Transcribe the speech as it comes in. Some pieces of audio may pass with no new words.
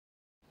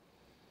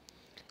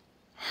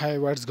Hi,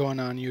 what's going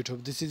on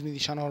YouTube? This is me,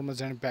 Dishan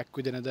Hormaz, and back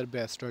with another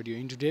best audio.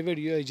 In today's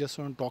video, I just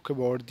want to talk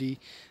about the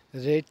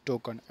red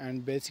token,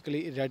 and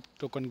basically red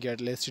token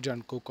get listed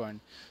on KuCoin.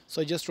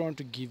 So I just want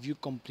to give you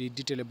complete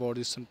detail about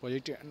this one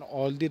project and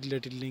all the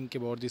related link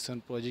about this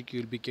one project you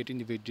will be getting in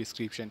the video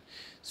description.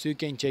 So you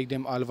can check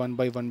them all one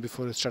by one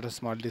before I start. A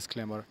small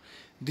disclaimer: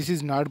 this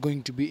is not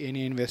going to be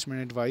any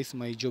investment advice.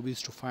 My job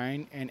is to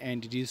find and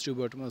entities to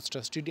be most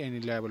trusted and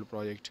reliable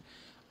project.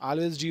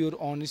 Always do your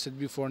own research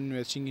before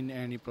investing in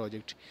any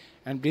project,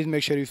 and please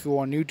make sure if you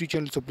are new to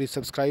channel, so please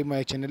subscribe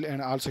my channel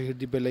and also hit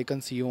the bell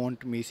icon so you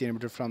won't miss any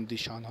update from the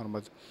Shan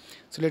Hormaz.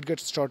 So let's get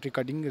started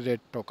regarding red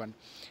token.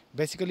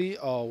 Basically,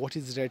 what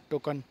is red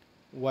token,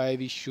 why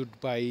we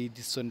should buy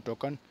this one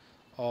token,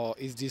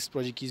 is this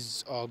project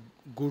is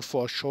good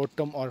for short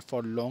term or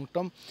for long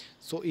term.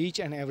 So each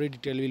and every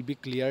detail will be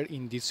clear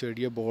in this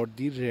video about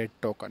the red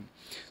token.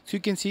 So you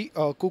can see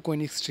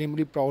KuCoin is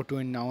extremely proud to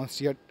announce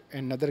yet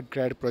another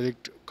great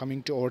project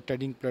coming to our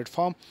trading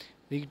platform.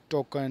 The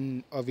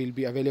token will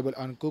be available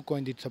on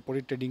KuCoin. The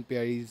supported trading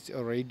pair is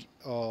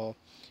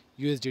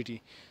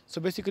USDT.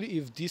 So basically,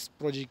 if this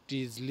project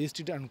is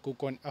listed on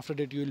KuCoin, after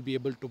that you will be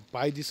able to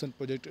buy this one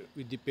project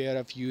with the pair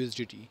of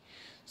USDT.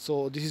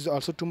 So this is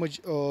also too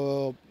much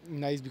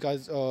nice,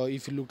 because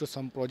if you look to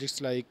some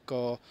projects like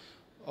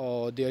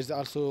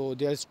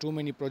there's too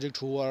many projects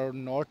who are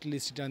not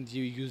listed on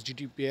the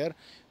USDT pair.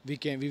 We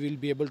will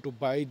be able to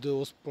buy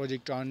those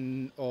projects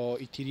on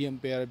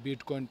Ethereum pair,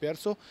 Bitcoin pair.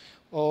 So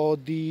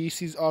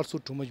this is also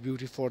too much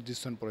beauty for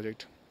this one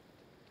project.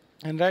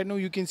 And right now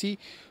you can see,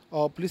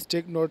 please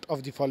take note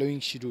of the following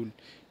schedule.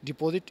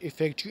 Deposit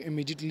effective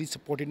immediately.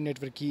 Supported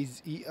network key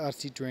is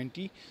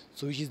ERC20,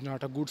 so which is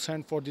not a good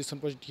sign for this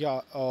one project.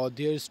 Yeah,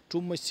 there is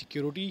too much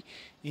security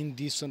in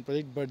this one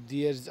project, but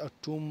there's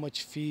too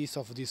much fees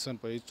of this one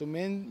project. So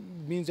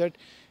means that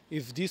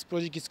if this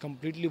project is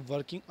completely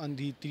working on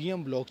the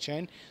Ethereum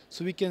blockchain,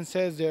 so we can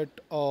say that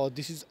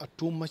this is a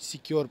too much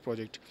secure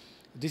project.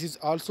 This is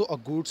also a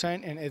good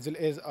sign and as well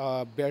as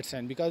a bad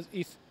sign, because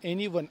if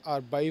anyone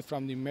are buy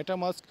from the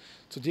MetaMask,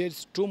 so there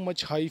is too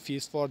much high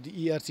fees for the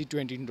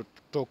ERC20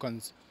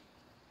 tokens.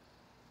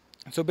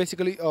 So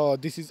basically,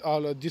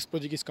 this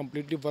project is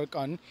completely work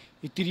on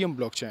Ethereum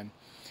blockchain.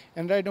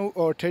 And right now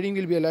trading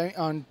will be alive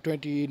on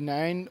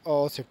 29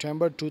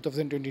 September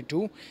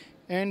 2022,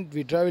 and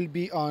withdrawal will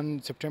be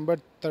on September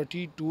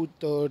 30 to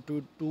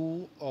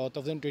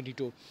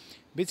 2022.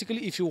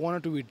 Basically, if you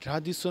wanted to withdraw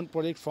this one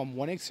project from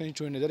one exchange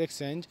to another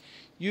exchange,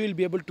 you will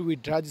be able to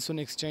withdraw this one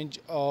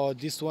exchange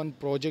this one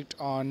project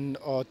on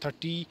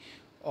 30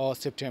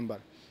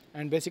 September.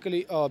 And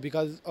basically,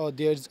 because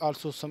there's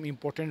also some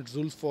important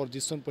rules for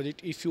this one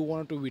project. If you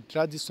want to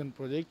withdraw this one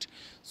project,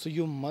 so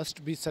you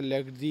must be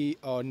select the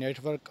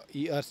network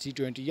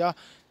ERC20. Yeah,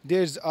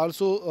 there's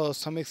also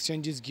some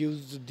exchanges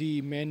gives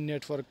the main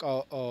network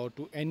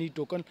to any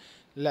token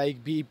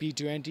like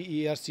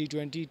BEP20,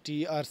 ERC20,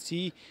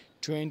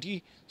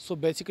 TRC20. So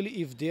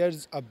basically, if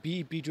there's a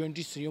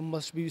BEP20, so you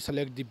must be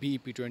select the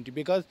BEP20,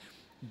 because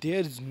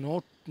there is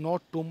not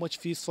too much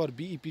fees for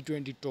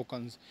BEP20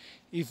 tokens.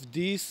 If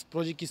this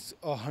project is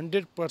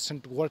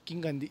 100%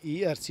 working on the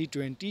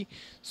ERC20,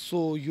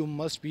 so you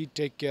must be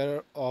take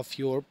care of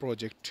your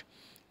project,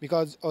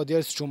 because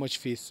there's too much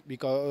fees,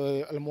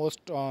 because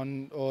almost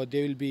on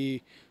they will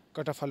be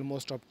cut off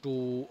almost up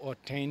to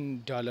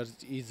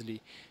 $10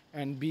 easily,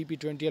 and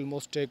BEP20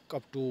 almost take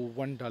up to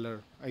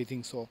 $1, I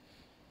think so.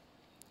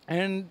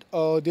 And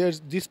there's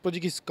this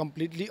project is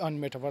completely on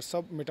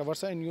metaversa,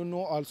 and you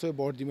know also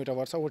about the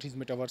metaversa. What is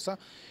metaversa?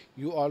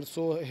 You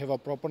also have a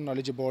proper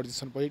knowledge about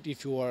this one project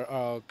if you are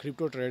a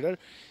crypto trader.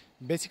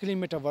 Basically,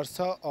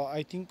 metaversa,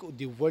 I think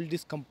the world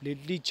is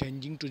completely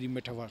changing to the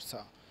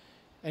metaversa,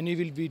 and we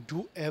will be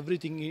do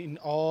everything in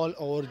all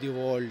over the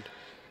world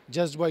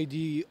just by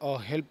the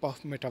help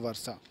of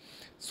metaversa.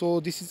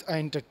 So this is an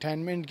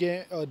entertainment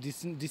game.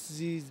 This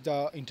is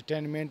the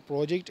entertainment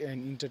project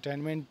and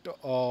entertainment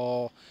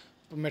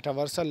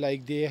metaversa.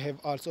 Like, they have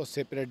also a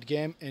separate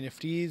game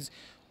NFTs,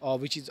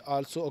 which is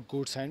also a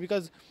good sign,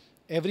 because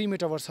every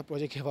metaversa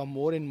project have a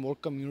more and more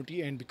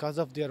community, and because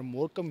of their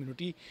more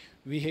community,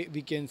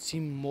 we can see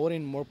more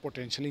and more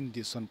potential in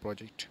this one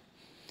project.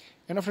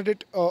 And after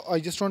that, I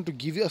just want to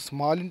give you a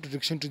small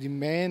introduction to the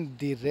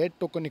Red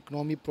Token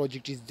Economy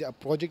project is a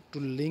project to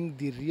link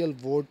the real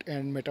world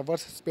and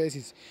metaverse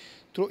spaces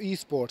through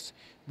esports,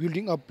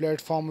 building a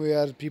platform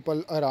where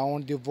people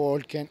around the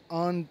world can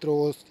earn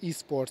through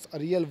esports. A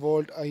real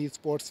world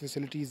esports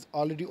facility is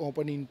already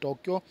open in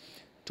Tokyo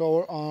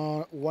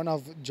Tower, one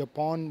of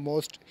Japan's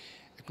most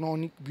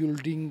iconic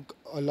building,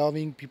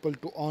 allowing people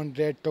to earn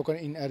red token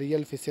in a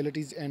real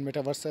facilities and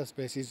metaverse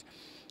spaces.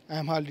 I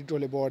am hardly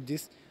told about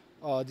this.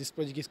 This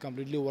project is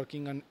completely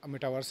working on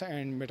metaverse,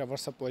 and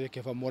metaverse project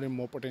have a more and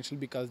more potential,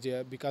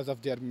 because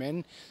of their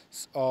main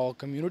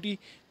community.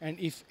 And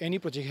if any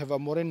project have a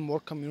more and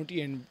more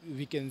community, and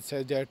we can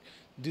say that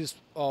this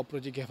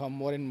project have a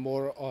more and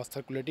more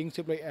circulating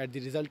supply, at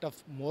the result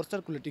of more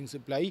circulating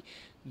supply,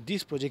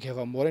 this project have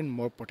a more and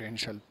more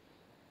potential.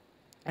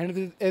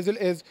 And as well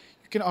as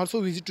you can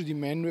also visit to the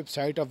main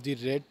website of the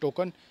red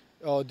token.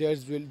 There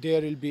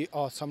will be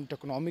some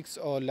tokenomics,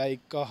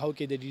 like how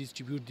can they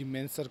distribute the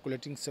main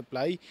circulating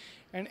supply,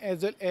 and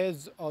as well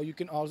as you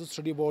can also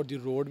study about the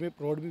roadmap.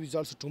 Roadmap is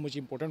also too much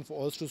important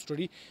for us to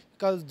study,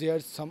 because there are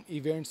some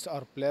events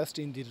are placed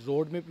in the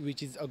roadmap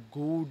which is a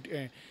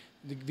good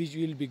which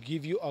will be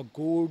give you a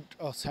good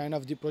sign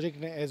of the project,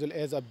 and as well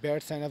as a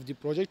bad sign of the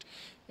project.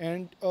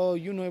 And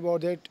you know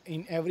about that,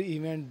 in every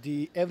event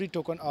the every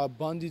token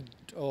burn the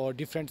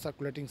different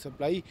circulating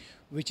supply,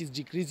 which is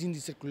decreasing the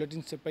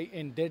circulating supply,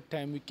 and that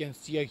time we can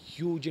see a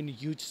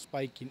huge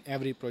spike in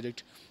every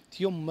project.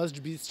 So you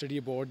must be study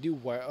about the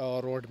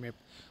roadmap,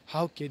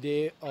 how can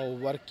they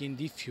work in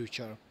the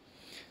future.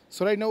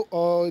 So right now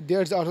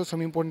there's also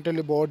some important tell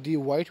about the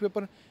white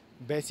paper.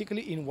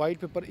 Basically in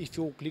white paper, if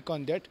you click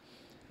on that,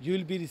 you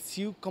will be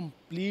receive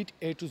complete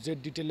A to Z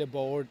detail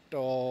about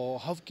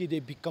how can they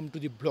become to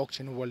the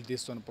blockchain world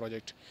this one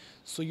project.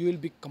 So you will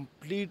be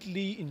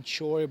completely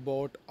ensure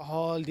about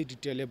all the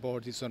detail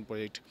about this one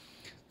project.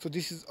 So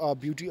this is a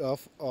beauty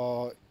of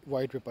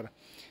white paper.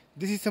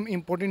 This is some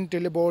important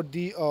detail about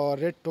the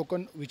red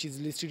token which is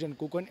listed on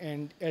KuCoin,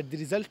 and at the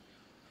result,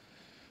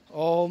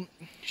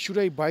 should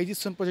I buy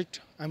this one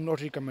project? I'm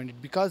not recommended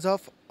because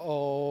of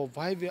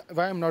why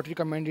I'm not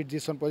recommended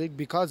this one project,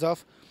 because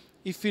of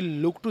if we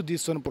look to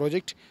this one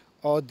project,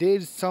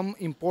 there's some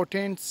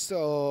importance.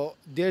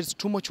 There's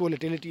too much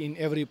volatility in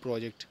every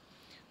project,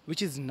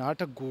 which is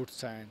not a good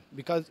sign,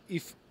 because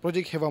if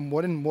project have a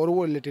more and more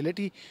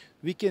volatility,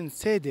 we can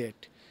say that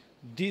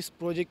this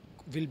project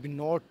will be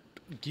not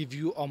give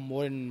you a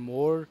more and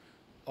more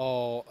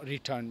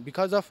return,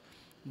 because of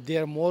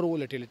their more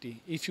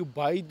volatility. If you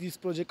buy this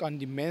project on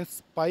the main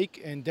spike,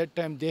 and that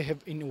time they have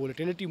in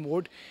volatility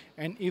mode,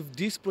 and if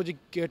this project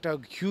get a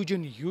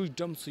huge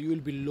dump, so you will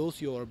be lose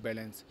your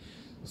balance.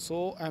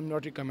 So I'm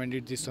not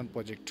recommended this one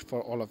project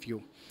for all of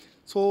you.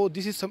 So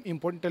this is some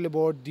important tell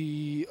about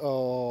the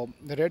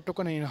red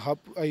token, and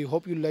I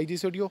hope you like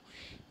this video.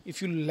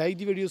 If you like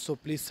the video, so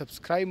please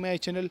subscribe my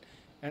channel,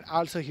 and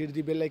also hit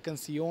the bell icon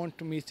so you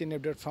won't miss any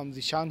update from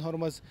the Shan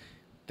Hormuz.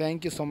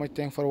 Thank you so much.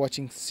 Thanks for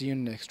watching. See you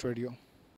in next video.